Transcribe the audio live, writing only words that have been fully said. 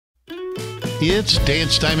It's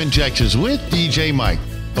Dance Time in Texas with DJ Mike,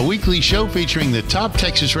 a weekly show featuring the top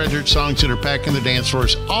Texas Red songs that are packing the dance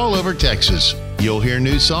floors all over Texas. You'll hear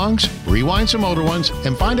new songs, rewind some older ones,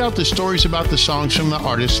 and find out the stories about the songs from the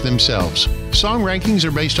artists themselves. Song rankings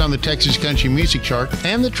are based on the Texas Country Music Chart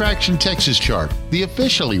and the Traction Texas Chart, the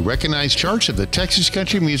officially recognized charts of the Texas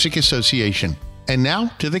Country Music Association. And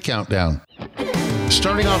now to the countdown.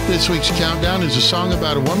 Starting off this week's countdown is a song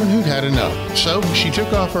about a woman who'd had enough. So she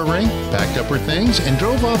took off her ring, packed up her things, and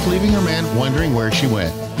drove off, leaving her man wondering where she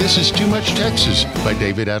went. This is Too Much Texas by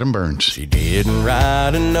David Adam Burns. She didn't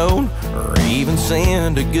write a note or even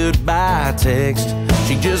send a goodbye text.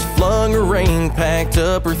 She just flung her ring, packed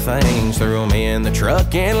up her things, threw them in the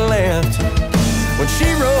truck and left. When she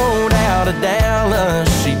rode out of Dallas,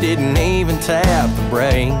 she didn't even tap the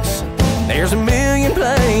brakes. There's a million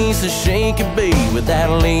places she could be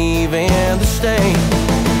without leaving the state.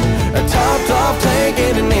 A topped-off tank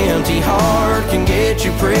and an empty heart can get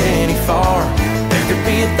you pretty far. There could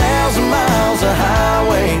be 1,000 miles of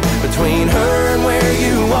highway between her and where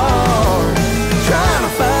you are. Trying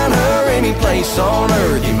to find her any place on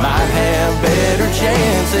earth, you might have better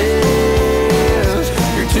chances.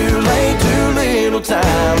 You're too late, too little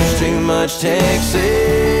time, there's too much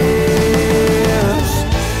Texas.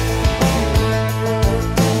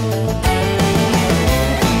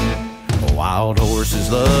 Wild horses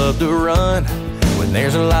love to run when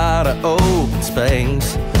there's a lot of open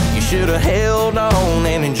space. You should have held on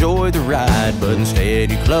and enjoyed the ride, but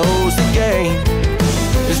instead you closed the gate.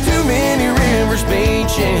 There's too many rivers,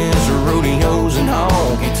 beaches, rodeos and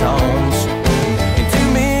honky-tonks, and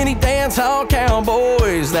too many dance-hall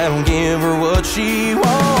cowboys that'll give her what she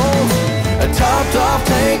wants. A topped-off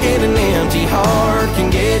tank and an empty heart can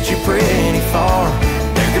get you pretty far.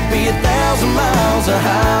 There could be 1,000 miles of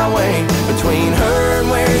highway between her and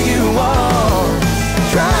where you are.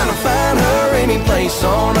 Trying to find her any place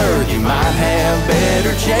on earth, you might have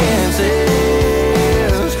better chances.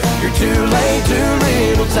 You're too late, too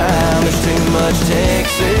little time, there's too much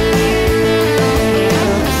Texas.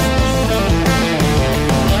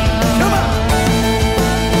 Come on!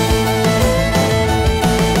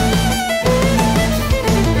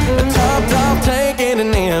 A top tank and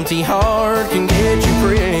an empty heart can get you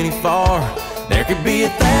pretty far. There could be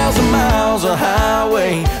 1,000 miles of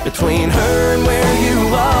highway between her and where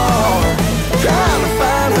you are. Trying to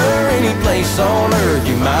find her any place on earth,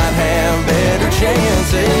 you might have better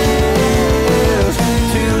chances.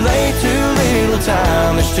 Too late, too little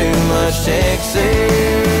time, there's too much Texas.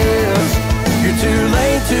 You're too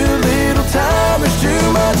late, too little time, there's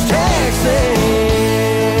too much Texas.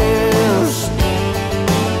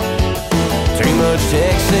 Too much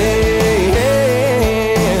Texas.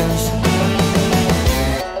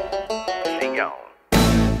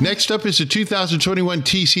 Next up is the 2021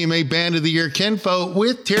 TCMA Band of the Year Kenfo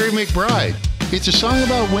with Terry McBride. It's a song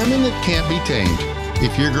about women that can't be tamed.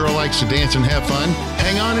 If your girl likes to dance and have fun,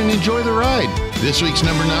 hang on and enjoy the ride. This week's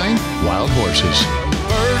number 9, Wild Horses.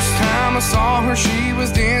 First time I saw her, she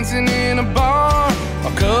was dancing in a bar.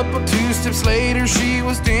 A couple 2 steps later, she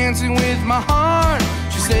was dancing with my heart.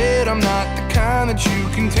 She said, I'm not the kind that you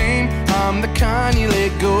can tame, I'm the kind you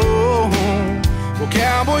let go. Well,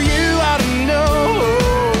 cowboy, you ought to know,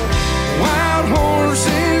 wild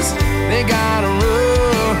horses, they gotta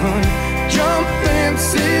run, jump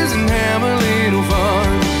fences and have a little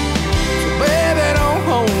fun. So baby, don't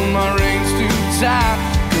hold my reins too tight,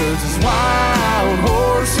 'cause it's wild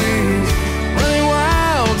horses running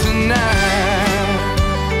wild tonight.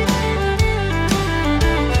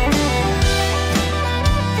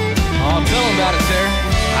 Oh, tell them about it, Sarah.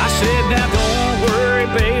 I said, now don't worry,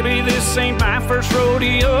 baby, this ain't my first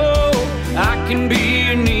rodeo. I can be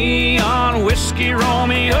your neon whiskey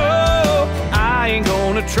Romeo. I ain't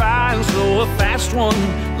gonna try and slow a fast one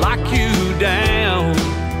like you down.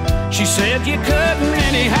 She said you couldn't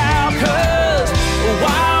anyhow, 'cause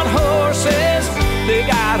wild horses, they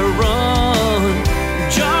gotta run,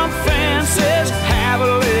 jump fences, have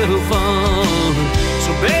a little fun.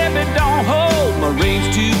 So baby, don't hold my reins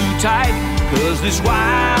too tight, 'cause this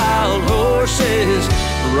wild horse is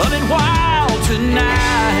running wild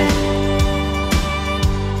tonight.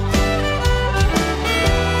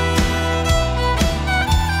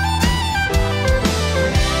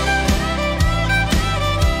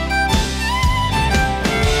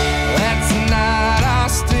 That's a night I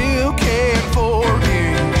still can't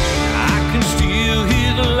forget. I can still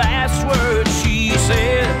hear the last words she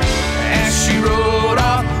said As she rode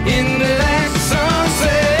off into that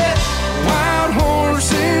sunset. Wild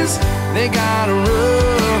horses, they gotta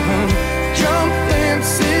run, jump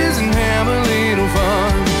fences and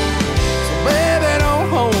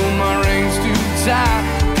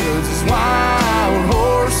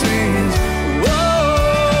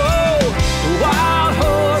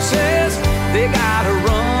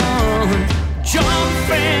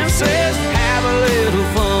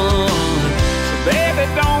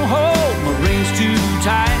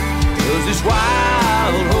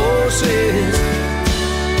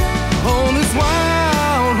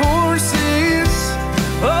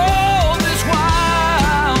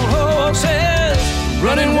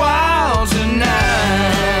running wild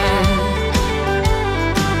tonight.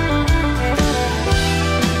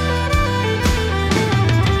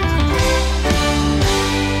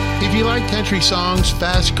 If you like country songs,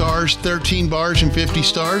 fast cars, 13 bars, and 50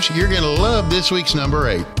 stars, you're going to love this week's number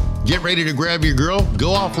 8. Get ready to grab your girl,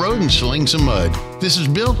 go off-road, and sling some mud. This is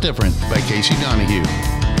Built Different by Casey Donahue.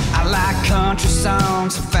 I like country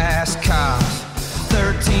songs and fast cars,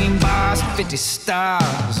 13 bars and 50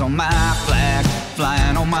 stars on my flag,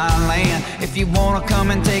 flying on my land. If you wanna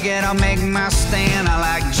come and take it, I'll make my stand. I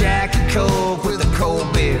like Jack and Coke with a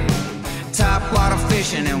cold beer, top water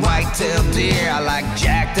fishing and whitetail deer. I like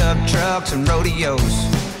jacked up trucks and rodeos,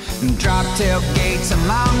 and drop tailgates and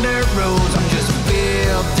long dirt roads. I'm just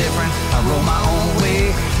built different, I roll my own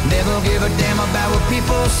way, never give a damn about what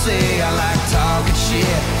people say. I like talking shit,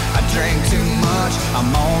 I drink too much,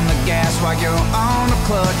 I'm on the gas while you're on the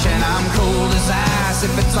clutch. And I'm cold as ice,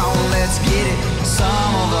 if it's on, let's get it.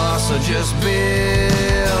 Some of us are just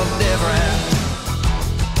built different.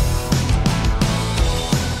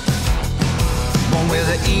 Born where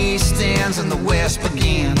the east ends and the west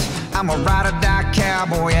begins, I'm a ride-or-die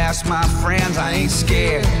cowboy, ask my friends, I ain't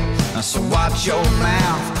scared. So watch your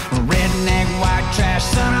mouth, redneck, white trash,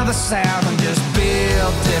 son of the South. I'm just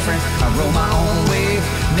built different, I roll my own way,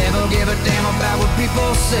 never give a damn about what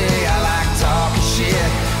people say. I like talking shit,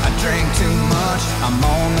 I drink too much, I'm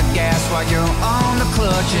on the gas while you're on the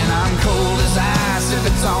clutch. And I'm cold as ice, if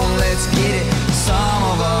it's on, let's get it. Some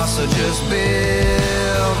of us are just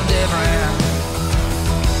built different.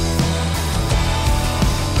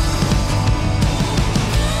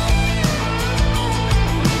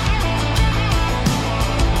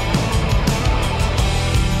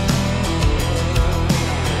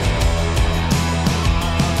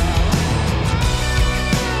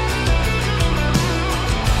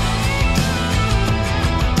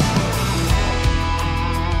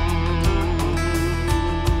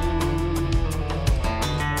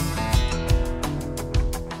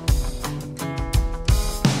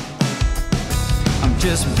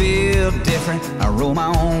 Just built different, I roll my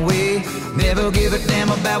own way, never give a damn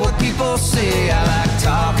about what people say. I like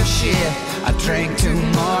talking shit, I drink too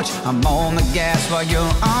much, I'm on the gas while you're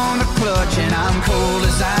on the clutch. And I'm cold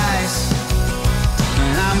as ice,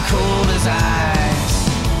 and I'm cold as ice.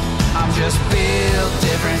 I'm just built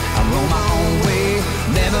different, I roll my own way,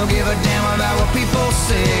 never give a damn about what people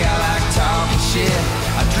say. I like talking shit,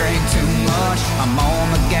 I drink too much, I'm on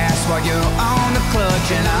the gas while you're on the clutch.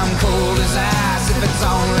 And I'm cold as ice, if it's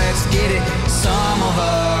on, let's get it. Some of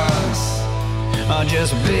us are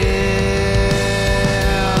just built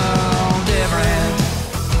different.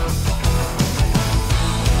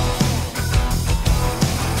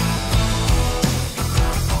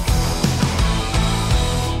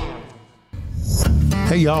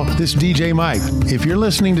 Hey y'all, this is DJ Mike. If you're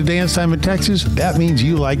listening to Dance Time in Texas, that means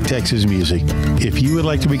you like Texas music. If you would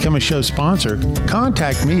like to become a show sponsor,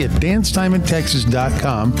 contact me at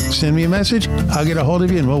dancetimintexas.com. Send me a message, I'll get a hold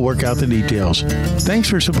of you and we'll work out the details. Thanks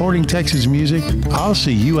for supporting Texas music. I'll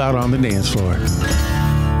see you out on the dance floor.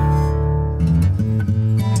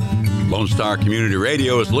 Lone Star Community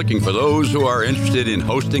Radio is looking for those who are interested in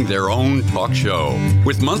hosting their own talk show.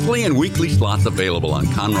 With monthly and weekly slots available on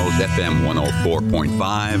Conroe's FM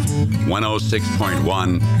 104.5,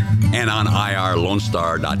 106.1, and on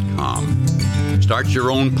irlonestar.com. Start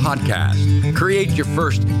your own podcast, create your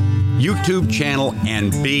first YouTube channel,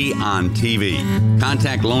 and be on TV.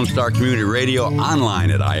 Contact Lone Star Community Radio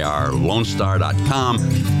online at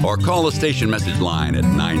irlonestar.com or call the station message line at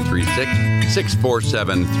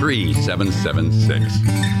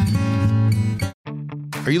 936-647-3776.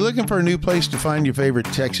 Are you looking for a new place to find your favorite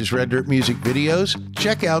Texas Red Dirt music videos?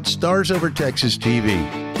 Check out Stars Over Texas TV.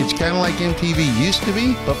 It's kind of like MTV used to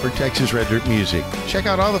be, but for Texas Red Dirt music. Check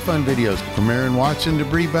out all the fun videos from Aaron Watson to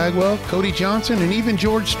Bree Bagwell, Cody Johnson, and even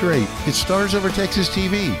George Strait. It's Stars Over Texas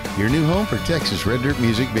TV, your new home for Texas Red Dirt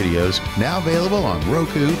music videos, now available on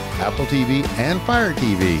Roku, Apple TV, and Fire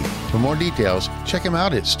TV. For more details, check them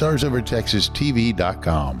out at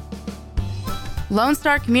starsovertexastv.com. Lone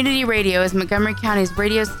Star Community Radio is Montgomery County's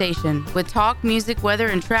radio station with talk, music, weather,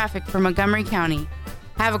 and traffic for Montgomery County.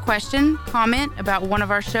 Have a question, comment about one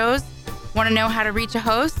of our shows? Want to know how to reach a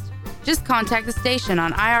host? Just contact the station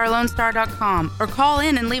on irlonestar.com or call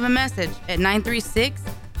in and leave a message at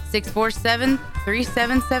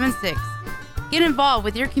 936-647-3776. Get involved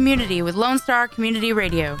with your community with Lone Star Community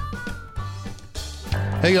Radio.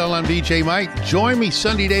 Hey y'all, I'm DJ Mike. Join me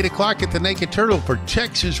Sunday at 8 o'clock at the Naked Turtle for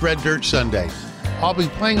Texas Red Dirt Sunday. I'll be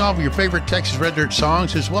playing all of your favorite Texas Red Dirt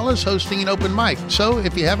songs as well as hosting an open mic. So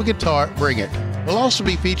if you have a guitar, bring it. We'll also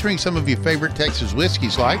be featuring some of your favorite Texas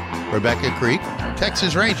whiskeys like Rebecca Creek,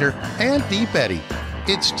 Texas Ranger, and Deep Eddy.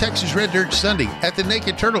 It's Texas Red Dirt Sunday at the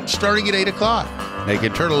Naked Turtle starting at 8 o'clock.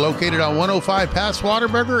 Naked Turtle located on 105 past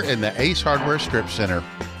Whataburger in the Ace Hardware Strip Center.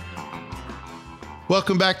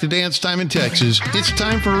 Welcome back to Dance Time in Texas. It's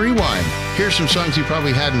time for Rewind. Here's some songs you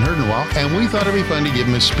probably hadn't heard in a while, and we thought it'd be fun to give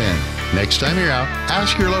them a spin. Next time you're out,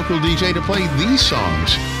 ask your local DJ to play these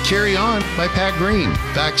songs. Carry On by Pat Green,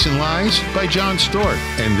 Facts and Lies by John Stewart,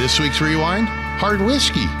 and this week's Rewind, Hard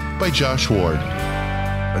Whiskey by Josh Ward.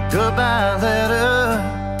 A goodbye letter,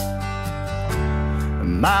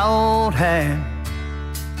 my old hand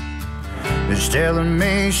is telling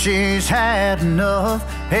me she's had enough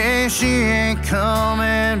and she ain't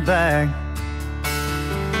coming back.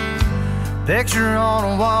 Picture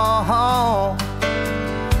on a wall,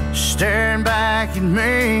 staring back at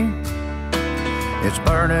me. It's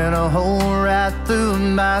burning a hole right through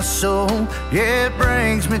my soul. It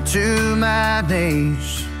brings me to my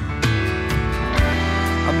knees.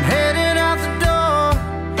 I'm headed out the door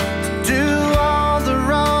to do all the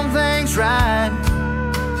wrong things right.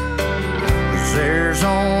 There's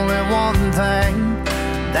only one thing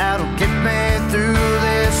that'll get me through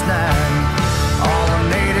this night. All I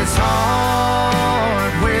need is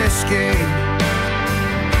hard whiskey,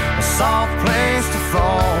 a soft place to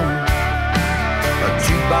fall, a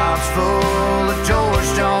jukebox full of George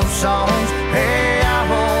Jones songs. Hey, I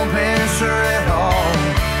won't miss her at all.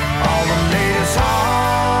 All I need is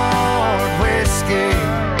hard whiskey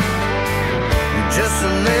and just a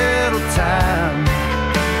little time.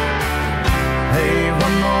 Hey,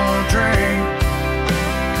 one more drink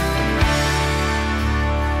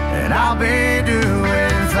and I'll be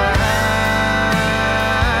doing fine.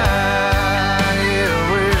 Yeah,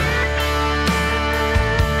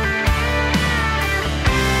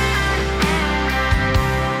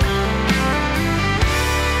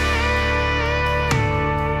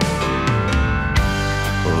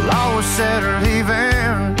 well, I always said her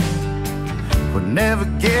leaving would never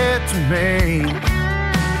get to me.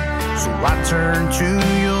 So I turn to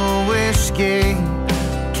your whiskey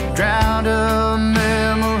to drown a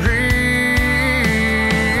memory.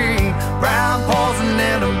 Brown poison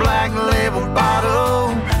in a black label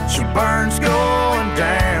bottle, she burns going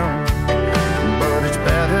down. But it's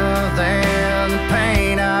better than the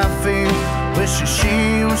pain I feel, wishing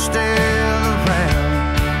she was still around.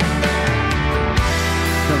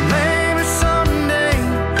 Now maybe someday,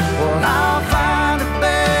 well, I'll find a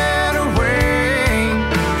better way.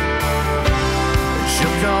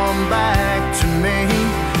 She'll come back to me,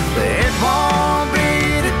 but it won't be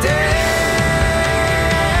today.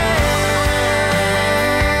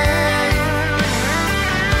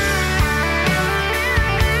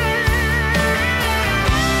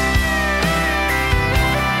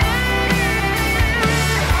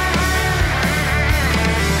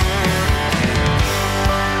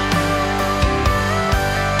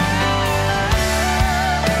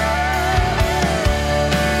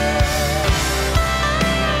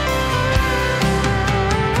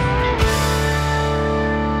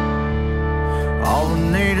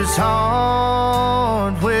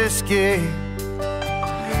 Hard whiskey,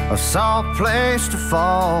 a soft place to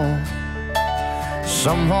fall,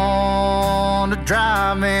 someone to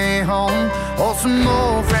drive me home, or some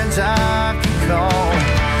more friends I can call.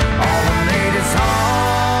 All I need is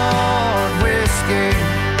hard whiskey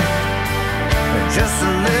and just a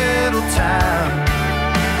little time.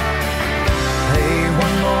 Hey,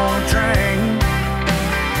 one more drink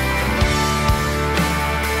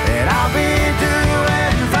and I'll be doing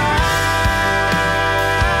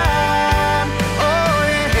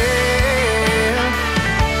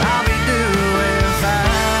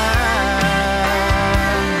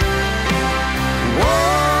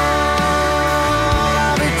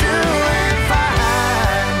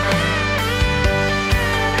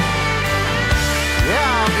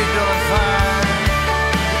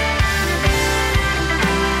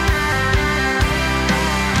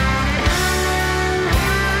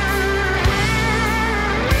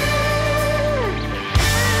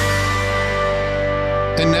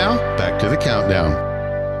And now, back to the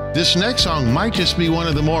countdown. This next song might just be one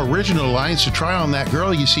of the more original lines to try on that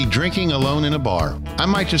girl you see drinking alone in a bar. I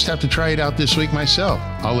might just have to try it out this week myself.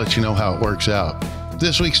 I'll let you know how it works out.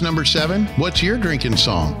 This week's number 7, What's Your Drinking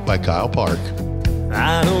Song by Kyle Park.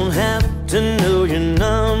 I don't have to know your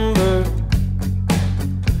number.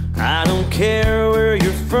 I don't care where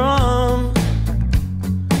you're from.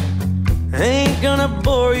 Ain't gonna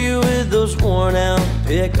bore you with those worn out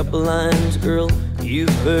pickup lines, girl.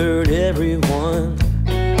 You've heard everyone.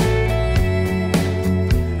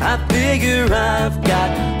 I figure I've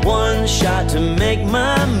got one shot to make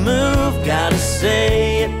my move. Gotta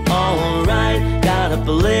say it all right, gotta try to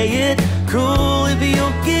play it cool. If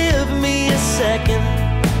you'll give me a second,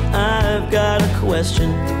 I've got a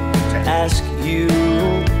question to ask you.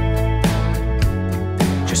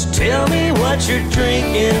 Just tell me what you're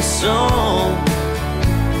drinking, song.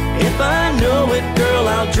 If I know it, girl,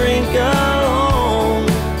 I'll drink along.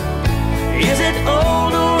 Is it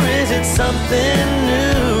old or is it something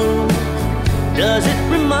new? Does it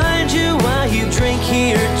remind you why you drink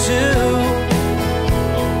here too?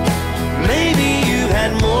 Maybe you've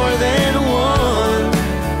had more than one.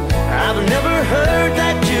 I've never heard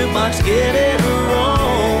that jukebox get it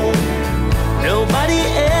wrong. Nobody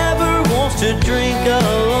ever wants to drink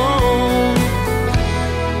alone.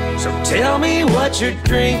 So tell me what you're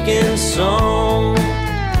drinking, song.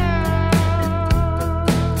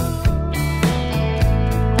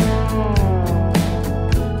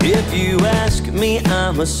 If you ask me,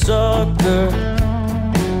 I'm a sucker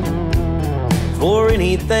for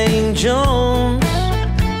anything Jones.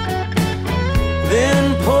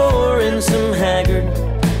 Then pour in some Haggard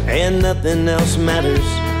and nothing else matters.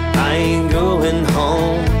 I ain't going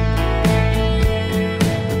home.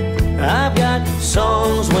 I've got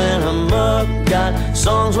songs when I'm up, got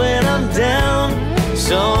songs when I'm down,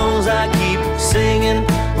 songs I keep singing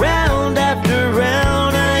round after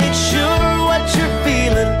round. I ain't sure what you're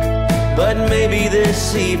feeling, but maybe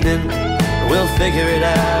this evening we'll figure it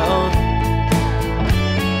out.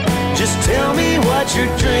 Just tell me what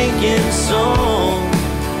you're drinking, song.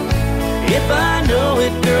 If I know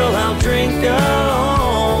it, girl, I'll drink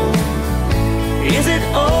along. Is it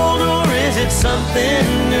old or is it something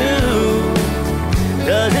new?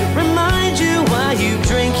 Does it remind you why you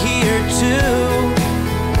drink here too?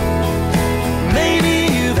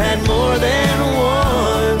 Maybe you've had more than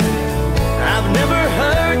one. I've never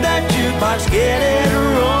heard that jukebox get it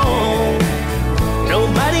wrong.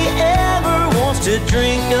 Nobody ever wants to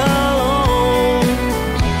drink alone.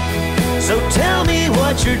 So tell me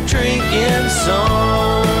what you're drinking,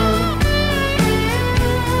 song.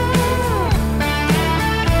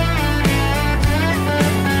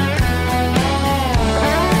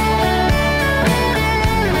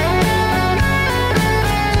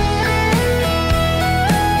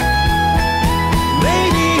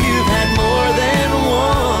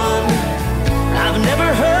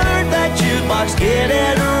 Get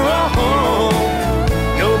it wrong.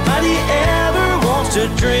 Nobody ever wants to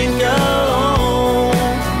drink alone.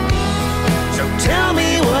 So tell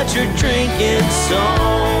me what you're drinking,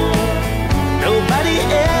 song. Nobody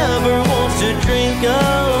ever wants to drink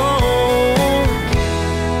alone.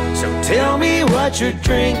 So tell me what you're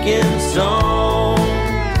drinking, song.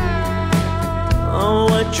 Oh,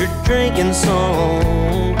 what you're drinking, song.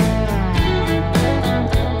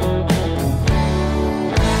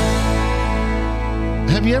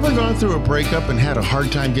 Have you ever gone through a breakup and had a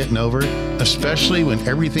hard time getting over it? Especially when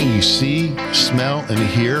everything you see, smell, and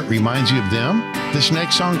hear reminds you of them? This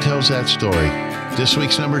next song tells that story. This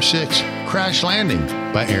week's number 6, Crash Landing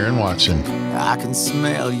by Aaron Watson. I can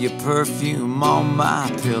smell your perfume on my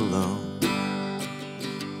pillow.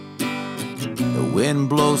 The wind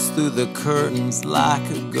blows through the curtains like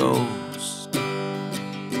a ghost.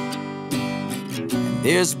 And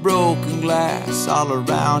there's broken glass all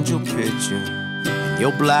around your picture.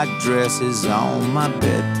 Your black dress is on my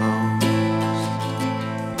bedpost.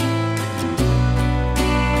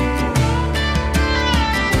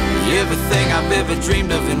 Everything I've ever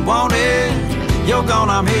dreamed of and wanted, you're gone,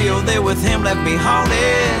 I'm here, you're there with him, left me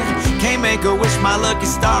haunted. Can't make a wish, my lucky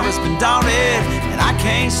star has been daunted. And I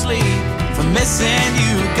can't sleep from missing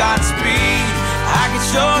you, Godspeed. I can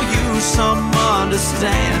show you some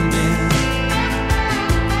understanding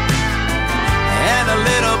and a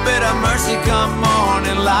little bit of mercy come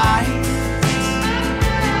morning light.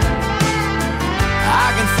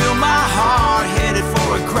 I can feel my heart headed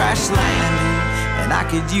for a crash landing, and I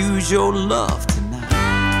could use your love tonight.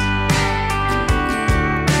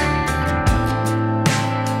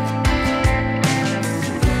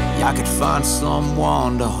 I could find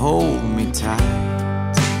someone to hold me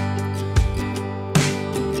tight,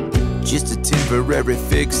 just a temporary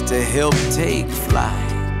fix to help take flight.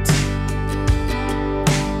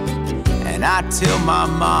 And I tell my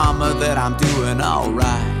mama that I'm doing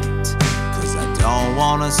alright, 'cause I don't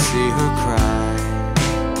wanna see her cry.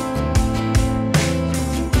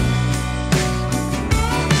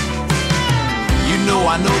 You know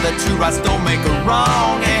I know that two rights don't make a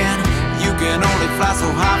wrong, and you can only fly so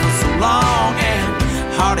high for so long, and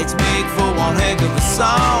heartaches make for one heck of a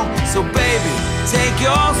song. So baby, take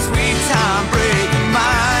your sweet time breaking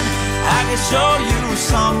mine. I can show you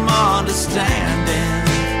some understanding.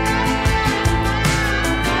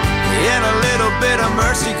 and a little bit of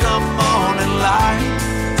mercy come morning light.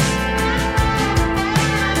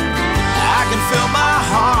 I can feel my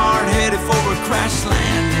heart headed for a crash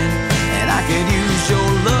landing, and I could use your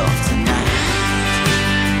love tonight.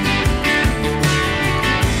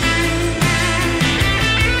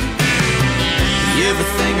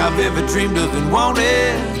 Everything I've ever dreamed of and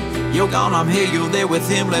wanted, you're gone, I'm here, you're there with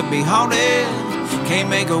him, left me haunted. Can't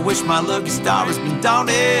make a wish, my lucky star has been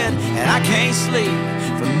daunted, and I can't sleep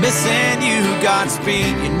from missing you.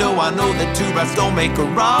 Godspeed, you know I know that two rights don't make a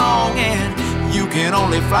wrong, and you can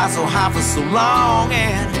only fly so high for so long,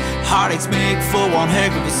 and heartaches make for one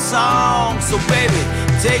heck of a song. So baby,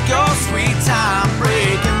 take your sweet time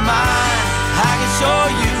breaking mine. I can show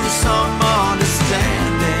you some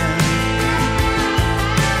understanding,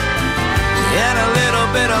 and a little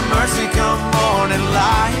bit of mercy come morning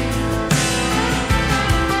light.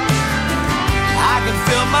 I can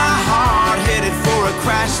feel my heart headed for a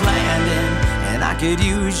crash landing, and I could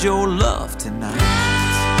use your love tonight.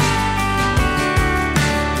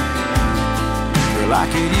 Girl, I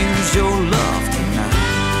could use your love tonight.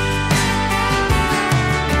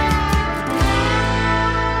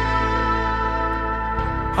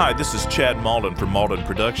 Hi, this is Chad Malden from Malden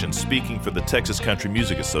Productions, speaking for the Texas Country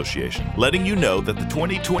Music Association, letting you know that the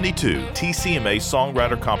 2022 TCMA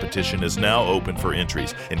Songwriter Competition is now open for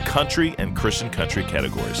entries in country and Christian country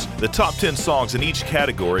categories. The top 10 songs in each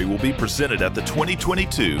category will be presented at the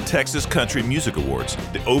 2022 Texas Country Music Awards.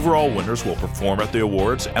 The overall winners will perform at the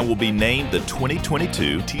awards and will be named the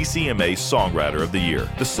 2022 TCMA Songwriter of the Year.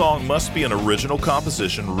 The song must be an original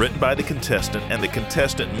composition written by the contestant, and the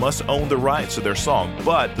contestant must own the rights to their song,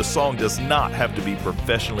 but the song does not have to be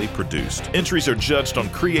professionally produced. Entries are judged on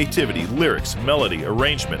creativity, lyrics, melody,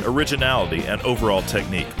 arrangement, originality, and overall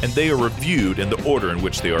technique, and they are reviewed in the order in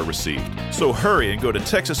which they are received. So hurry and go to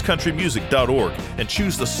texascountrymusic.org and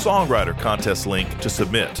choose the Songwriter Contest link to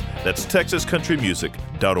submit. That's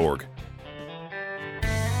texascountrymusic.org.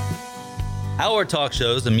 Our talk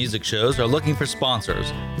shows and music shows are looking for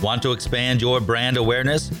sponsors. Want to expand your brand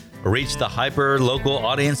awareness? Reach the hyper-local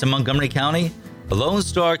audience in Montgomery County? The Lone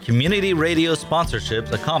Star Community Radio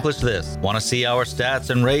sponsorships accomplish this. Want to see our stats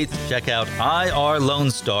and rates? Check out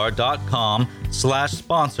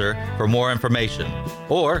irlonestar.com/sponsor for more information.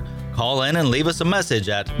 Or call in and leave us a message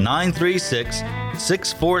at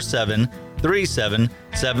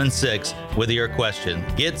 936-647-3776 with your question.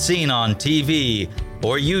 Get seen on TV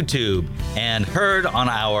or YouTube and heard on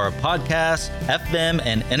our podcast, FM,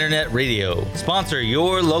 and internet radio. Sponsor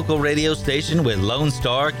your local radio station with Lone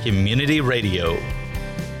Star Community Radio.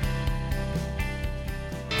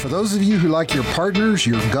 For those of you who like your partners,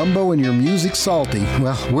 your gumbo, and your music salty,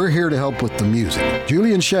 well, we're here to help with the music.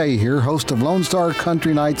 Julian Shea here, host of Lone Star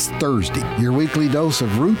Country Nights Thursday, your weekly dose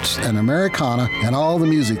of roots and Americana and all the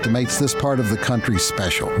music that makes this part of the country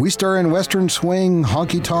special. We stir in Western swing,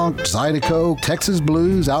 honky-tonk, Zydeco, Texas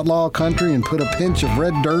blues, outlaw country, and put a pinch of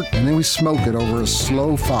red dirt, and then we smoke it over a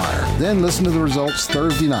slow fire. Then listen to the results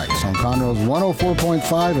Thursday nights on Conroe's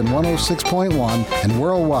 104.5 and 106.1 and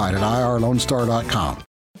worldwide at irlonestar.com.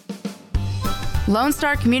 Lone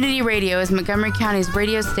Star Community Radio is Montgomery County's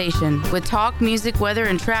radio station with talk, music, weather,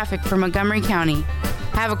 and traffic for Montgomery County.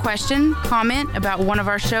 Have a question, comment about one of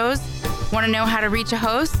our shows? Want to know how to reach a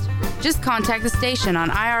host? Just contact the station on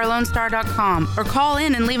irlonestar.com or call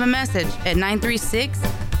in and leave a message at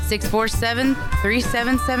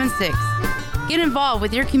 936-647-3776. Get involved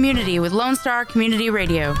with your community with Lone Star Community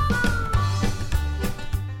Radio.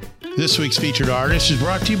 This week's featured artist is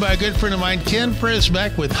brought to you by a good friend of mine, Ken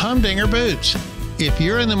Prisbeck with Humdinger Boots. If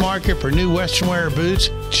you're in the market for new Western wear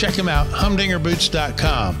boots, check them out,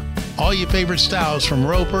 humdingerboots.com. All your favorite styles from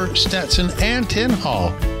Roper, Stetson, and Tin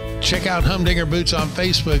Hall. Check out Humdinger Boots on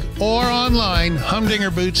Facebook or online,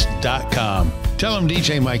 humdingerboots.com. Tell them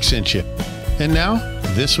DJ Mike sent you. And now,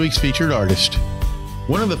 this week's featured artist.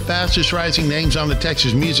 One of the fastest rising names on the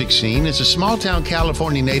Texas music scene is a small-town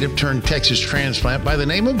California native turned Texas transplant by the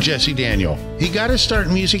name of Jesse Daniel. He got his start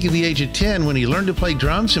in music at the age of 10 when he learned to play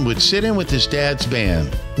drums and would sit in with his dad's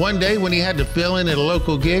band. One day when he had to fill in at a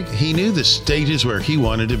local gig, he knew the stage is where he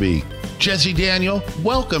wanted to be. Jesse Daniel,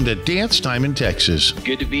 welcome to Dance Time in Texas.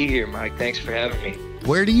 Good to be here, Mike. Thanks for having me.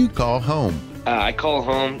 Where do you call home? I call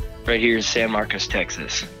home right here in San Marcos,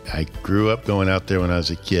 Texas. I grew up going out there when I was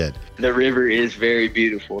a kid. The river is very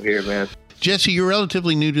beautiful here, man. Jesse, you're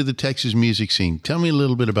relatively new to the Texas music scene. Tell me a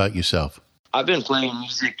little bit about yourself. I've been playing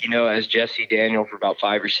music, as Jesse Daniel for about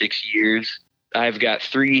 5 or 6 years. I've got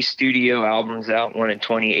 3 studio albums out, one in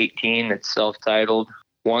 2018 that's self-titled,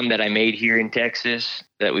 one that I made here in Texas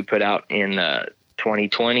that we put out in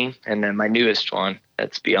 2020, and then my newest one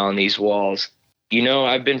that's Beyond These Walls. You know,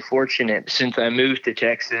 I've been fortunate since I moved to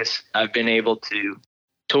Texas. I've been able to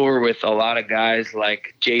tour with a lot of guys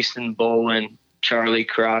like Jason Boland, Charlie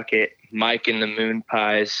Crockett, Mike and the Moon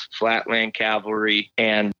Pies, Flatland Cavalry,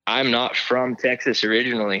 and I'm not from Texas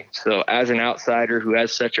originally. So as an outsider who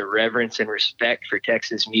has such a reverence and respect for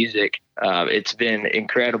Texas music, it's been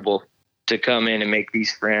incredible to come in and make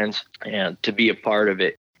these friends and to be a part of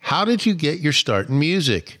it. How did you get your start in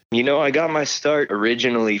music? You know, I got my start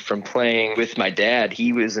originally from playing with my dad.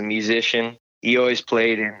 He was a musician. He always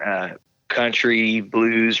played in country,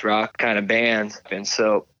 blues, rock kind of bands. And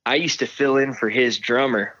so I used to fill in for his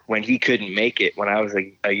drummer when he couldn't make it when I was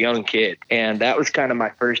a young kid. And that was kind of my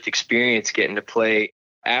first experience getting to play.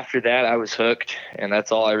 After that, I was hooked, and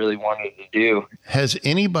that's all I really wanted to do. Has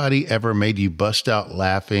anybody ever made you bust out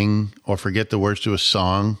laughing or forget the words to a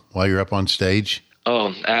song while you're up on stage?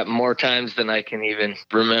 Oh, at more times than I can even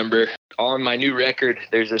remember. On my new record,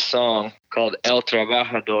 there's a song called El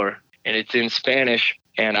Trabajador, and it's in Spanish.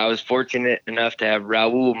 And I was fortunate enough to have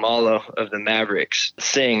Raul Malo of the Mavericks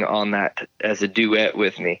sing on that as a duet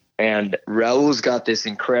with me. And Raul's got this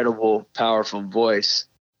incredible, powerful voice.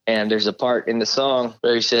 And there's a part in the song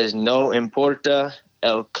where he says, "No importa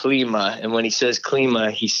el clima." And when he says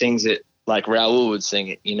clima, he sings it like Raul would sing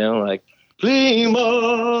it, you know, like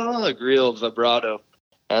clima, like real vibrato.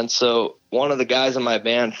 And so one of the guys in my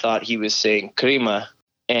band thought he was saying crema.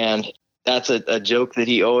 And that's a joke that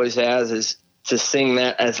he always has, is to sing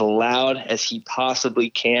that as loud as he possibly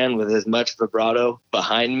can with as much vibrato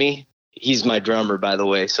behind me. He's my drummer, by the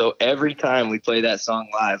way. So every time we play that song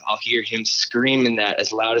live, I'll hear him screaming that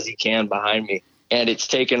as loud as he can behind me. And it's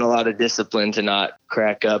taken a lot of discipline to not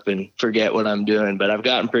crack up and forget what I'm doing, but I've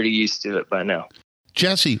gotten pretty used to it by now.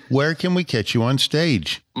 Jesse, where can we catch you on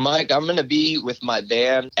stage? Mike, I'm going to be with my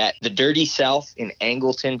band at the Dirty South in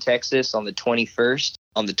Angleton, Texas on the 21st.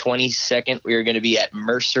 On the 22nd, we are going to be at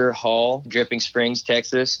Mercer Hall, Dripping Springs,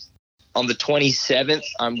 Texas. On the 27th,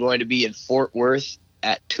 I'm going to be in Fort Worth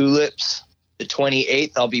at Tulips. The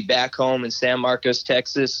 28th, I'll be back home in San Marcos,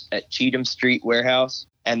 Texas at Cheatham Street Warehouse.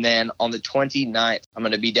 And then on the 29th, I'm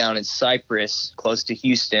going to be down in Cypress, close to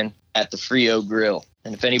Houston, at the Frio Grill.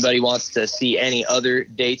 And if anybody wants to see any other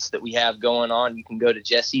dates that we have going on, you can go to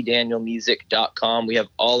jessedanielmusic.com. We have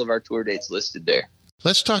all of our tour dates listed there.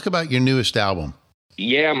 Let's talk about your newest album.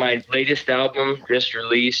 Yeah, my latest album just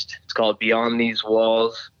released. It's called Beyond These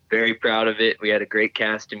Walls. Very proud of it. We had a great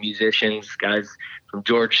cast of musicians, guys from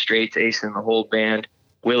George Strait's Ace and the Whole Band,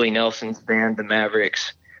 Willie Nelson's band, the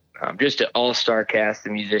Mavericks. Just an all-star cast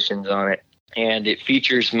of musicians on it. And it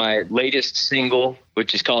features my latest single,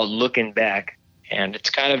 which is called Looking Back. And it's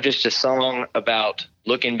kind of just a song about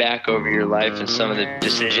looking back over your life and some of the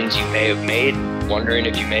decisions you may have made, wondering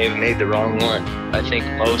if you may have made the wrong one. I think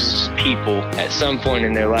most people at some point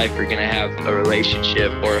in their life are going to have a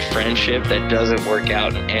relationship or a friendship that doesn't work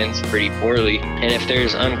out and ends pretty poorly. And if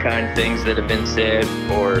there's unkind things that have been said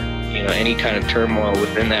or, you know, any kind of turmoil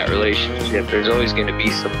within that relationship, there's always going to be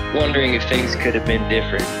some wondering if things could have been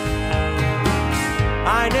different.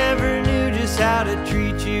 I never knew just how to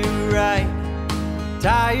treat you right.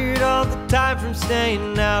 Tired all the time from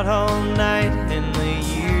staying out all night, and the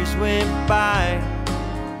years went by.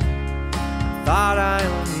 Thought I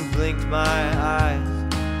only blinked my eyes.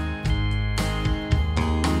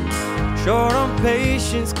 Short on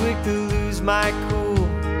patience, quick to lose my cool.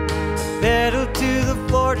 Pedal to the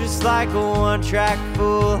floor just like a one-track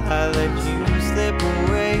fool. I let you slip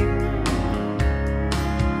away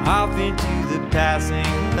off into the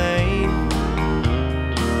passing lane.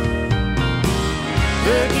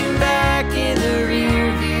 Looking back in the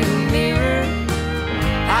rearview mirror,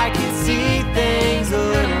 I can see things a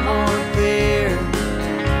little more clear.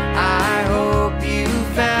 I hope you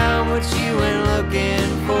found what you went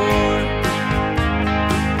looking for.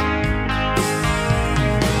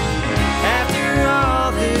 After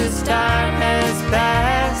all this time has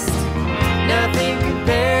passed, nothing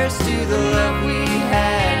compares to the love we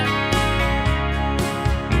had.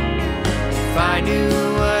 If I knew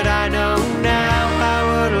what I know now, I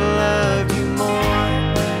would have loved you more.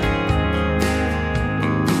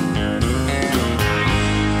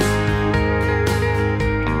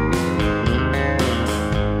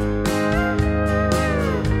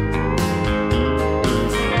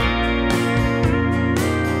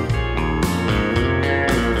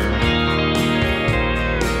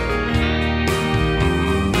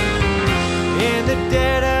 In the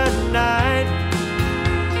dead of night,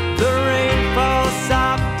 the rain falls silent.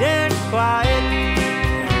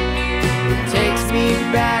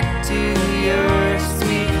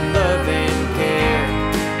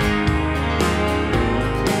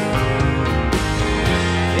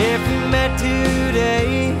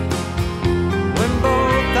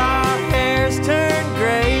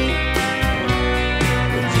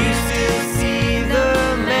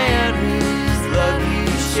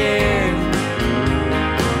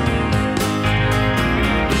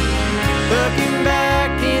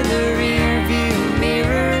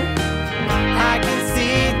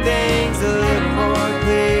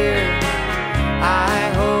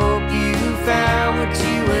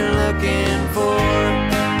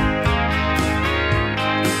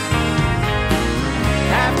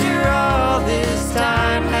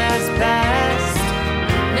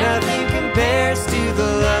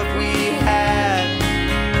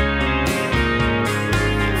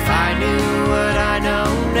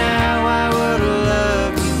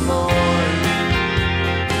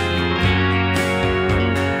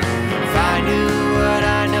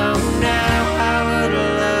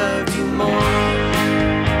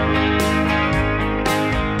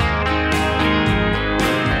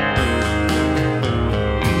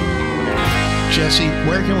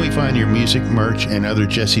 where can we find your music, merch, and other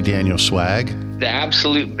Jesse Daniel swag? The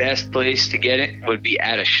absolute best place to get it would be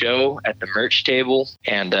at a show at the merch table.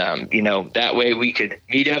 And, that way we could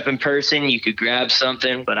meet up in person. You could grab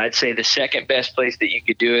something. But I'd say the second best place that you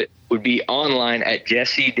could do it would be online at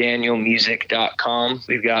jessedanielmusic.com.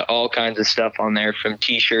 We've got all kinds of stuff on there, from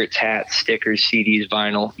T-shirts, hats, stickers, CDs,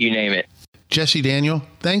 vinyl, you name it. Jesse Daniel,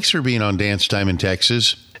 thanks for being on Dance Time in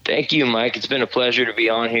Texas. Thank you, Mike. It's been a pleasure to be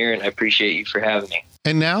on here, and I appreciate you for having me.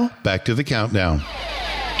 And now, back to the countdown.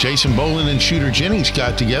 Jason Boland and Shooter Jennings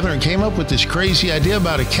got together and came up with this crazy idea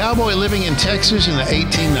about a cowboy living in Texas in the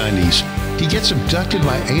 1890s. He gets abducted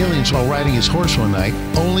by aliens while riding his horse one night,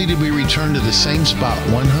 only to be returned to the same spot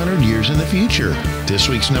 100 years in the future. This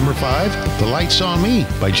week's number 5, The Light Saw Me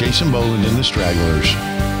by Jason Boland and the Stragglers.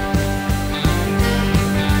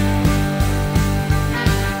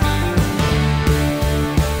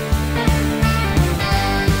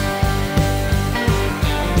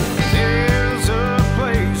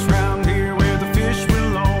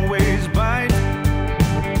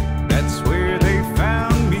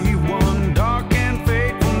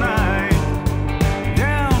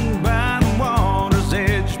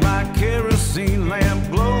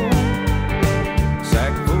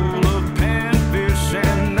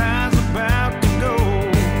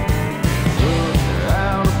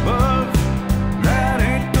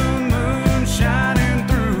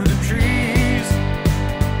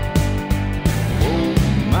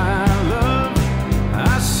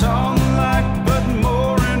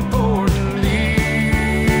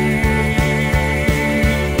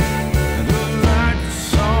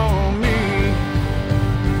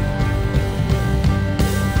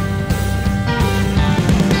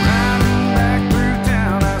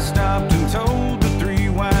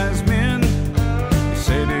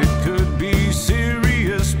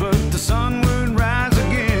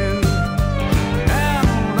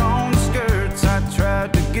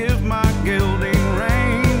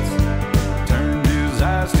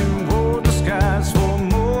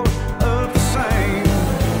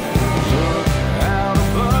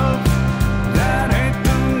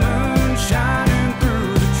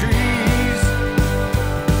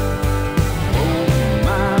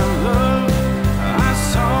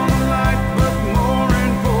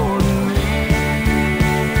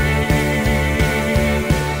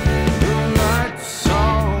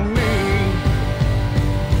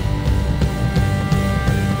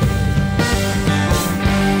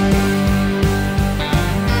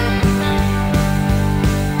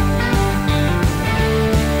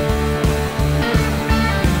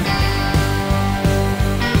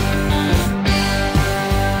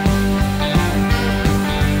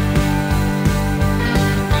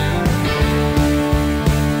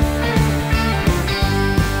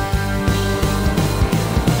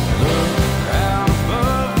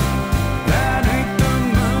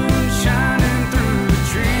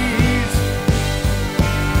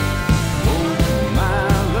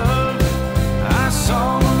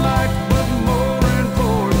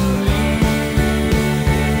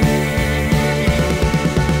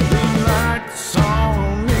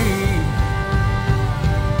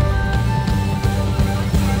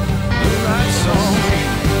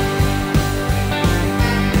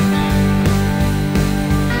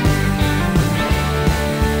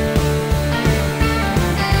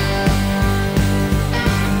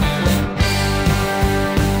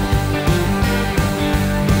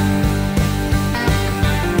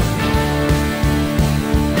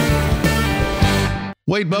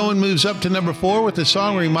 Wade Bowen moves up to number 4 with a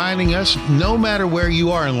song reminding us, no matter where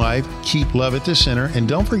you are in life, keep love at the center and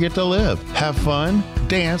don't forget to live. Have fun,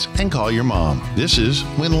 dance, and call your mom. This is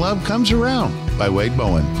When Love Comes Around by Wade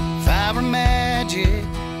Bowen. If I were magic,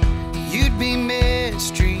 you'd be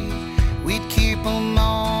mystery. We'd keep them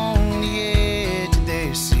on the edge of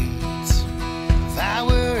their seats. If I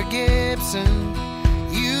were a Gibson,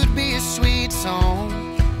 you'd be a sweet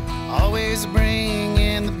song, always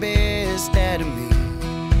bringing the best out of me.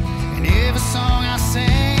 And every song I sing,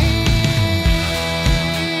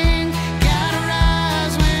 gotta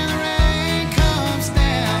rise when the rain comes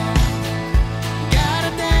down, gotta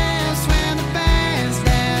dance when the band's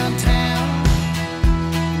downtown,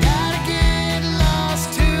 gotta get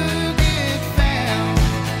lost to get found,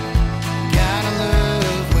 gotta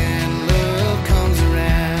love when love comes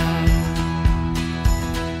around.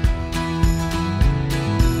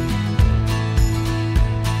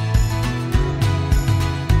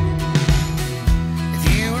 If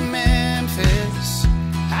you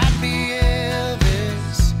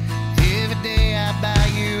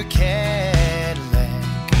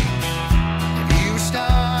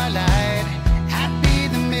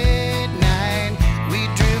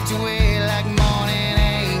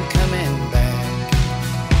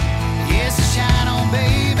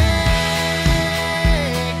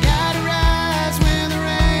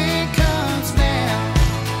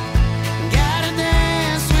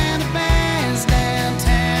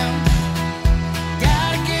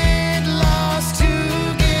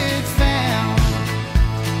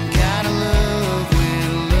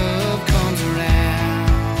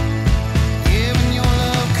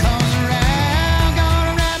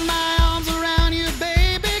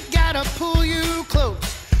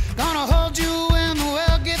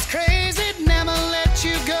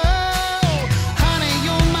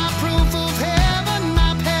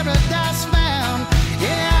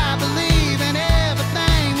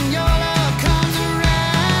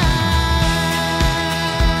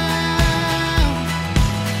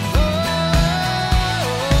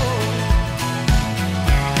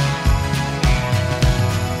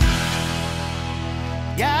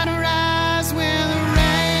Gotta rise when the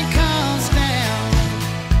rain comes down.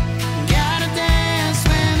 Gotta dance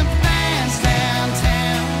when the band's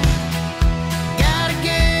downtown. Gotta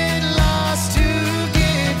get lost to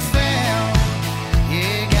get found.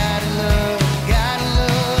 Yeah, gotta love,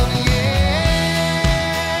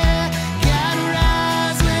 yeah. Gotta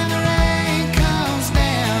rise when the rain comes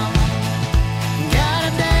down.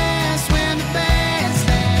 Gotta dance when the band's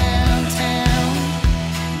downtown.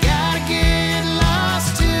 Gotta get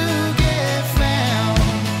lost to get found.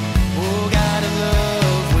 Oh, gotta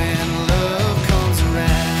love when love comes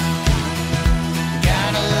around.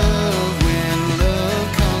 Gotta love when love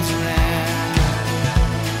comes around.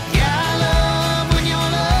 Yeah, I love when your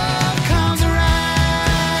love comes around.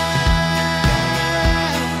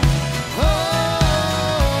 Oh.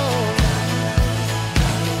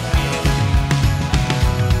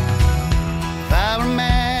 If I were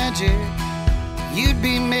magic, you'd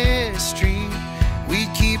be mystery.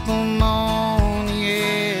 We'd keep 'em on the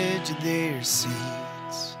edge of their seats.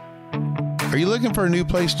 Are you looking for a new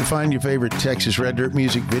place to find your favorite Texas Red Dirt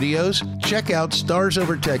music videos? Check out Stars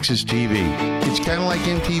Over Texas TV. It's kind of like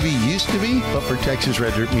MTV used to be, but for Texas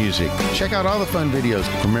Red Dirt music. Check out all the fun videos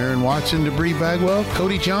from Aaron Watson to Bree Bagwell,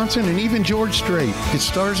 Cody Johnson, and even George Strait. It's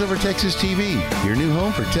Stars Over Texas TV, your new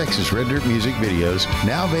home for Texas Red Dirt music videos,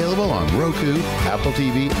 now available on Roku, Apple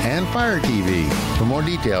TV, and Fire TV. For more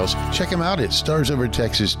details, check them out at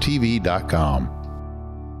starsovertexastv.com.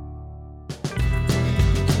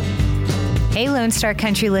 Hey, Lone Star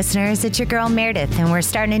Country listeners, it's your girl Meredith, and we're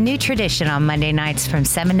starting a new tradition on Monday nights from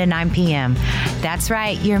 7 to 9 p.m. That's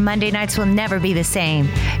right, your Monday nights will never be the same.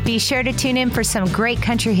 Be sure to tune in for some great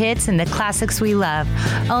country hits and the classics we love,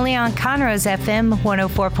 only on Conroe's FM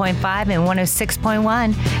 104.5 and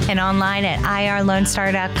 106.1, and online at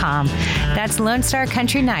irlonestar.com. That's Lone Star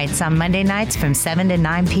Country Nights on Monday nights from 7 to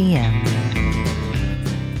 9 p.m.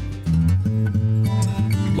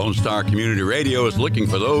 Lone Star Community Radio is looking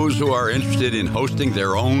for those who are interested in hosting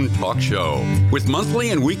their own talk show. With monthly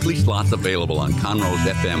and weekly slots available on Conroe's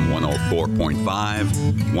FM 104.5,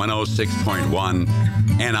 106.1,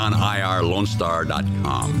 and on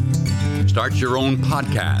irlonestar.com. Start your own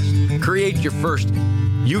podcast, create your first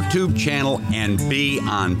YouTube channel, and be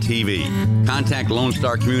on TV. Contact Lone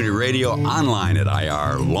Star Community Radio online at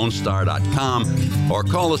irlonestar.com or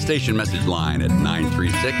call the station message line at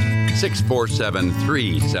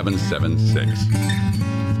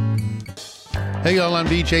 936-647-3776. Hey y'all, I'm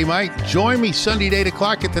DJ Mike. Join me Sunday at 8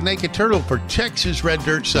 o'clock at the Naked Turtle for Texas Red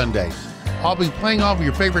Dirt Sunday. I'll be playing all of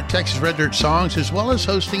your favorite Texas Red Dirt songs as well as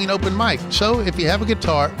hosting an open mic. So if you have a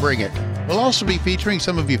guitar, bring it. We'll also be featuring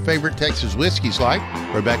some of your favorite Texas whiskeys like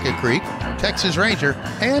Rebecca Creek, Texas Ranger,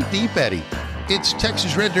 and Deep Eddy. It's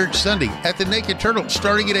Texas Red Dirt Sunday at the Naked Turtle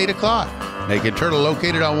starting at 8 o'clock. Naked Turtle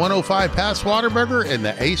located on 105 past Whataburger in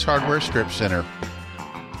the Ace Hardware Strip Center.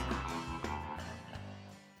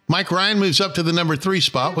 Mike Ryan moves up to the number 3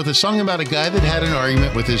 spot with a song about a guy that had an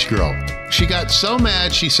argument with his girl. She got so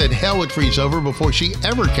mad she said hell would freeze over before she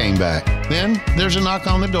ever came back. Then there's a knock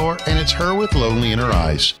on the door and it's her with lonely in her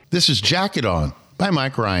eyes. This is Jacket On by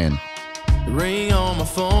Mike Ryan. Ring on my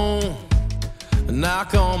phone, a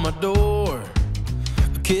knock on my door,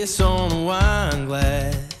 a kiss on the wine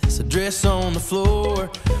glass, a dress on the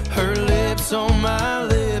floor, her lips on my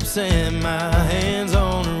lips and my hands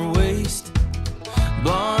on her waist.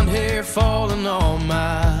 Blonde hair falling on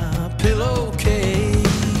my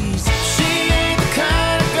pillowcase. She ain't the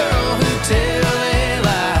kind of girl who tell a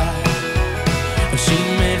lie. She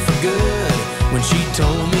meant for good when she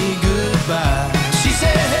told me goodbye. She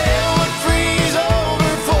said hell would freeze over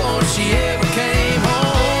before she ever came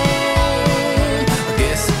home. I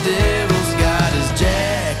guess the devil's got his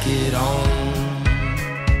jacket on.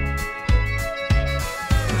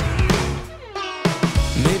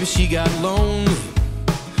 Maybe she got lonely.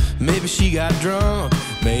 Maybe she got drunk,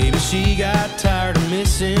 maybe she got tired of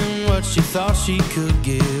missing what she thought she could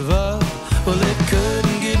give up. Well, it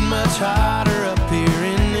couldn't get much hotter up here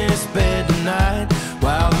in this bed tonight,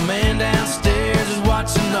 while the man downstairs is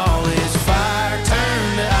watching all his fire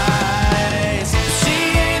turn to ice.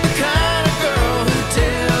 She ain't the kind of girl who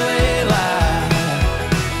tell a lie,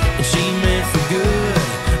 and she meant for good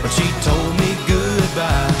when she told me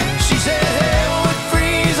goodbye. She said hell would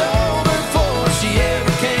freeze over before she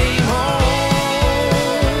ever came.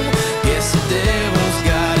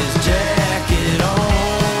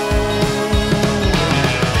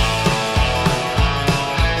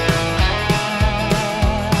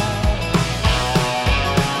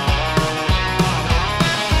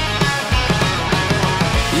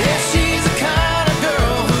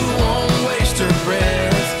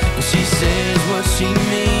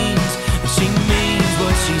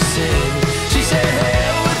 she said. She said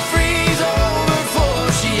hell would freeze over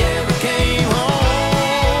before she ever came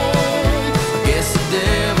home. I guess the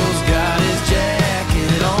devil's got his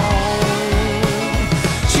jacket on.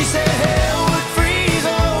 She said hell would freeze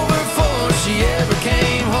over before she ever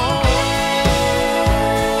came home.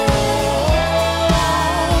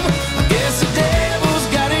 I guess the devil's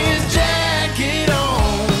got his jacket on.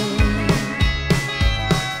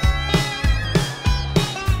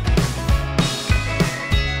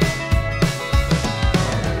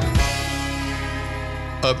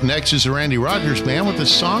 Up next is the Randy Rogers Band with a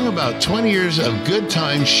song about 20 years of good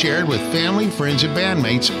times shared with family, friends, and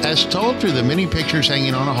bandmates as told through the many pictures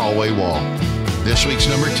hanging on a hallway wall. This week's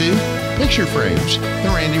number 2, Picture Frames,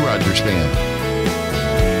 the Randy Rogers Band.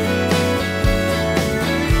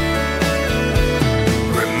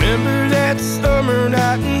 Remember that summer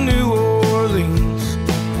night in New Orleans?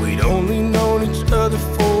 We'd only known each other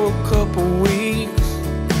for a couple weeks.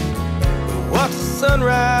 We watched the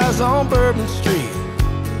sunrise on Bourbon Street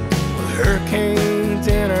with hurricanes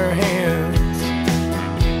in our hands.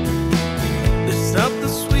 There's something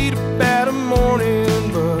sweet about a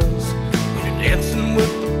morning buzz when you're dancing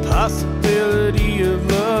with the possibility of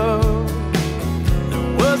love.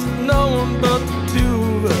 There wasn't no one but the two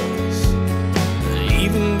of us that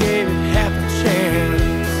even gave it half a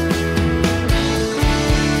chance.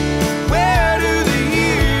 Where do the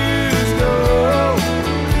years go?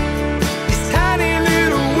 These tiny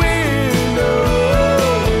little windows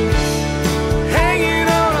hanging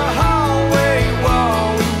on a hallway wall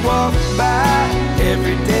we walk by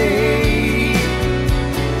every day.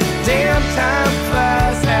 Damn, time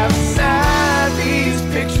flies outside these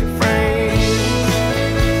picture frames.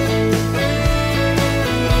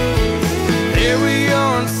 There we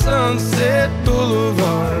are on Sunset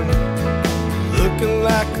Boulevard, looking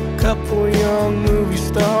like a couple young movie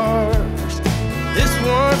stars. This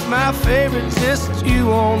one's my favorite, just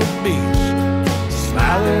you on the beach,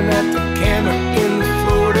 smiling at the camera in the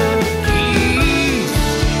Florida Keys.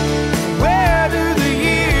 Where do the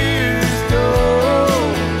years go?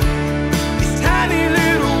 These tiny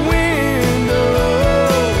little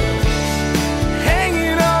windows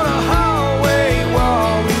hanging on a hallway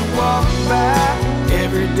wall we walk by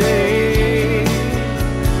every day.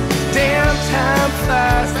 Damn, time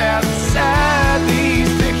flies outside these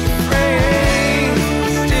picture frames.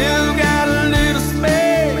 Still got a little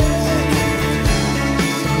space,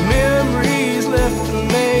 some memories left to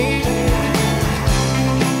make.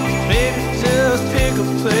 Baby, just pick a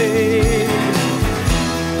place.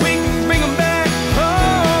 We can bring 'em back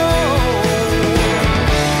home.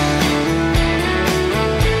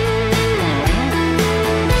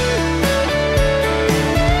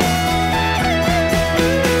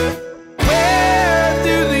 Where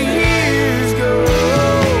do the years go?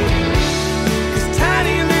 These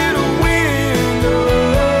tiny little windows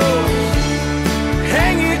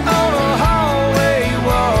hanging on a hallway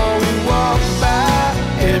wall we walk by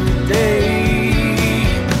every day.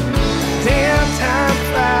 Damn, time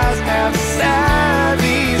flies outside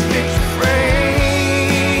these picture frames.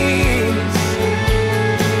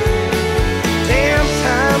 Damn,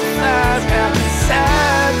 time flies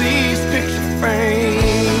outside these picture frames.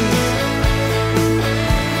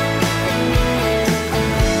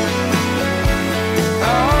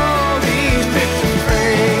 All these picture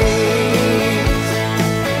frames.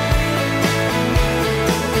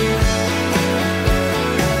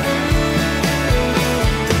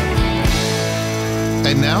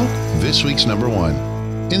 And now, this week's number 1.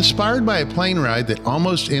 Inspired by a plane ride that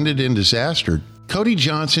almost ended in disaster, Cody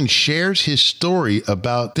Johnson shares his story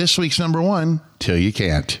about this week's number 1, Till You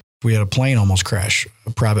Can't. We had a plane almost crash,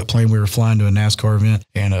 a private plane. We were flying to a NASCAR event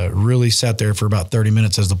and really sat there for about 30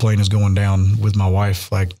 minutes as the plane is going down with my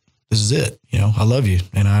wife. Like, this is it. You know, I love you.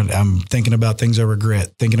 And I'm thinking about things I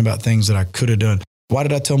regret, thinking about things that I could have done. Why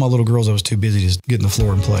did I tell my little girls I was too busy to get in the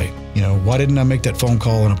floor and play? You know, why didn't I make that phone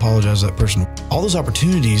call and apologize to that person? All those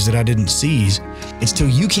opportunities that I didn't seize, it's till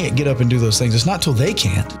you can't get up and do those things. It's not till they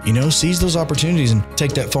can't, you know, seize those opportunities and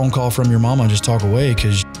take that phone call from your mama and just talk away,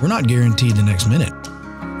 because we're not guaranteed the next minute.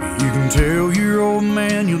 You can tell your old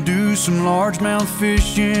man you'll do some largemouth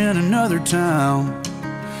fish in another town.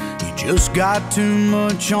 You just got too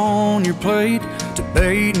much on your plate to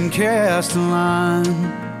bait and cast a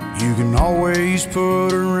line. You can always put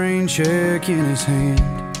a rain check in his hand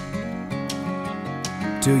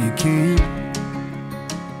till you can't.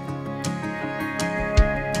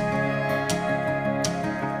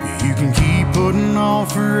 You can keep putting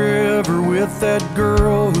off forever with that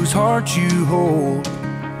girl whose heart you hold,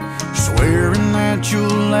 swearing that you'll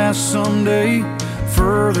last someday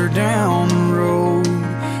further down the road.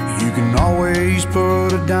 You can always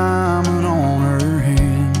put a a diamond on her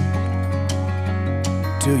hand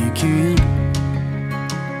till you can't.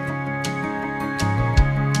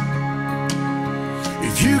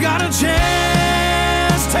 If you got a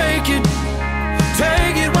chance, take it.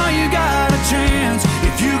 Take it while you got a chance.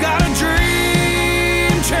 If you got a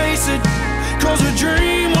dream, chase it. 'Cause a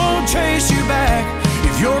dream won't chase you back.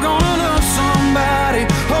 If you're gonna love somebody,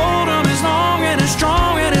 hold them as long and as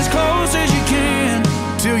strong and as close as you can,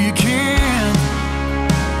 till you can.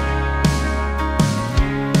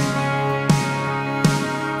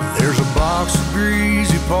 There's a box of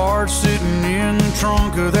greasy parts sitting in the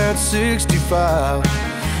trunk of that 65,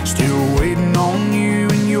 still waiting on you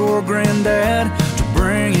and your granddad to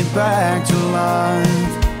bring it back to life.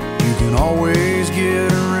 You can always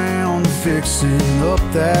get around to fixing up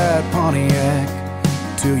that Pontiac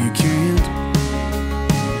till you can't.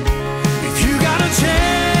 If you got a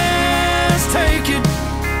chance, take it.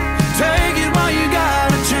 Take it while you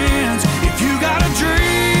got a chance. If you got a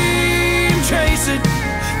dream, chase it.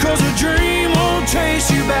 'Cause a dream won't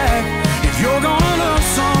chase you back. If you're gonna love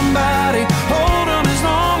somebody, hold them as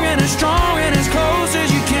long and as strong and as close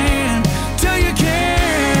as you can, till you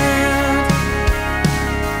can't.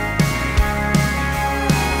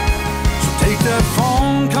 So take that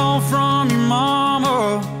phone call from your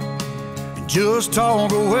mama and just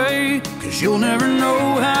talk away, 'cause you'll never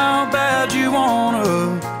know how bad you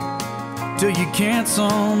wanna till you can't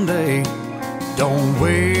someday. Don't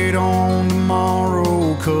wait on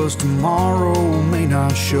tomorrow, 'cause tomorrow may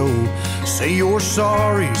not show. Say your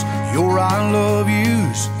sorries, your I love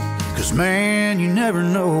yous, 'cause man, you never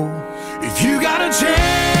know. If you got a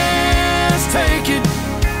chance, take it.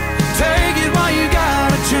 Take it while you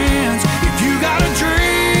got a chance. If you got a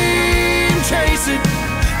dream, chase it.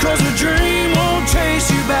 'Cause a dream won't chase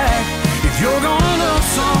you back. If you're gonna love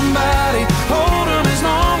somebody, hold them as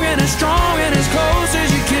long and as strong and as close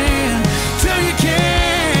as you can, till you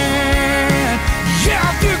can.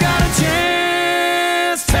 Yeah, if you got a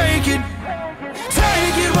chance, take it.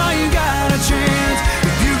 Take it while you got a chance.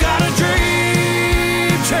 If you got a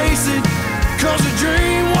dream, chase it. 'Cause a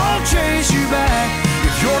dream won't chase you back.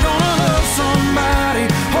 If you're gonna love somebody,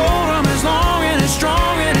 hold them as long and as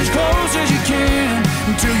strong and as close as you can,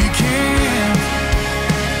 until you can.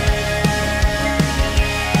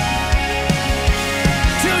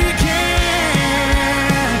 Till you can.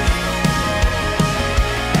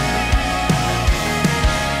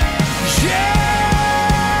 Yeah.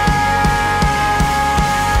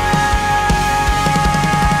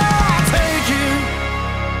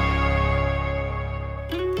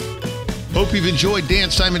 Hope you've enjoyed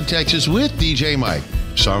Dance Time in Texas with DJ Mike.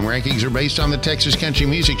 Song rankings are based on the Texas Country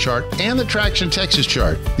Music Chart and the Traction Texas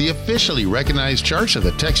Chart, the officially recognized charts of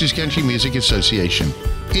the Texas Country Music Association.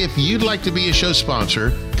 If you'd like to be a show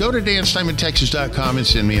sponsor, go to dancetimeintexas.com and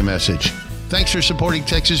send me a message. Thanks for supporting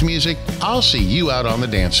Texas music. I'll see you out on the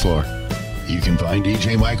dance floor. You can find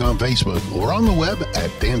DJ Mike on Facebook or on the web at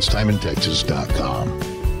dancetimeintexas.com.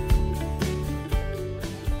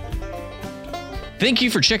 Thank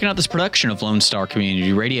you for checking out this production of Lone Star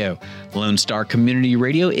Community Radio. Lone Star Community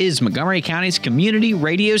Radio is Montgomery County's community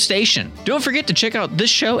radio station. Don't forget to check out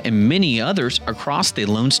this show and many others across the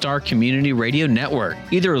Lone Star Community Radio Network,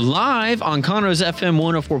 either live on Conroe's FM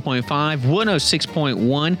 104.5,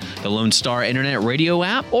 106.1, the Lone Star Internet Radio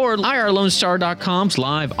app, or irlonestar.com's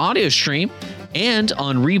live audio stream, and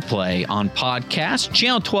on replay on podcast,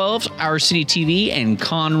 Channel 12's Our City TV in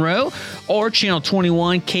Conroe, or Channel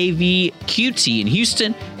 21 KVQT in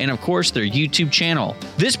Houston, and of course their YouTube channel.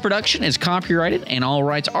 This production is copyrighted and all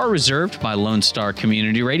rights are reserved by Lone Star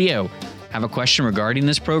Community Radio. Have a question regarding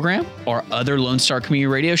this program or other Lone Star Community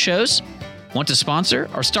Radio shows? Want to sponsor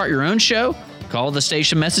or start your own show? Call the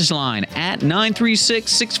station message line at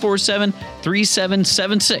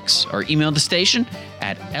 936-647-3776 or email the station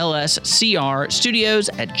at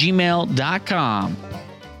lscrstudios@gmail.com.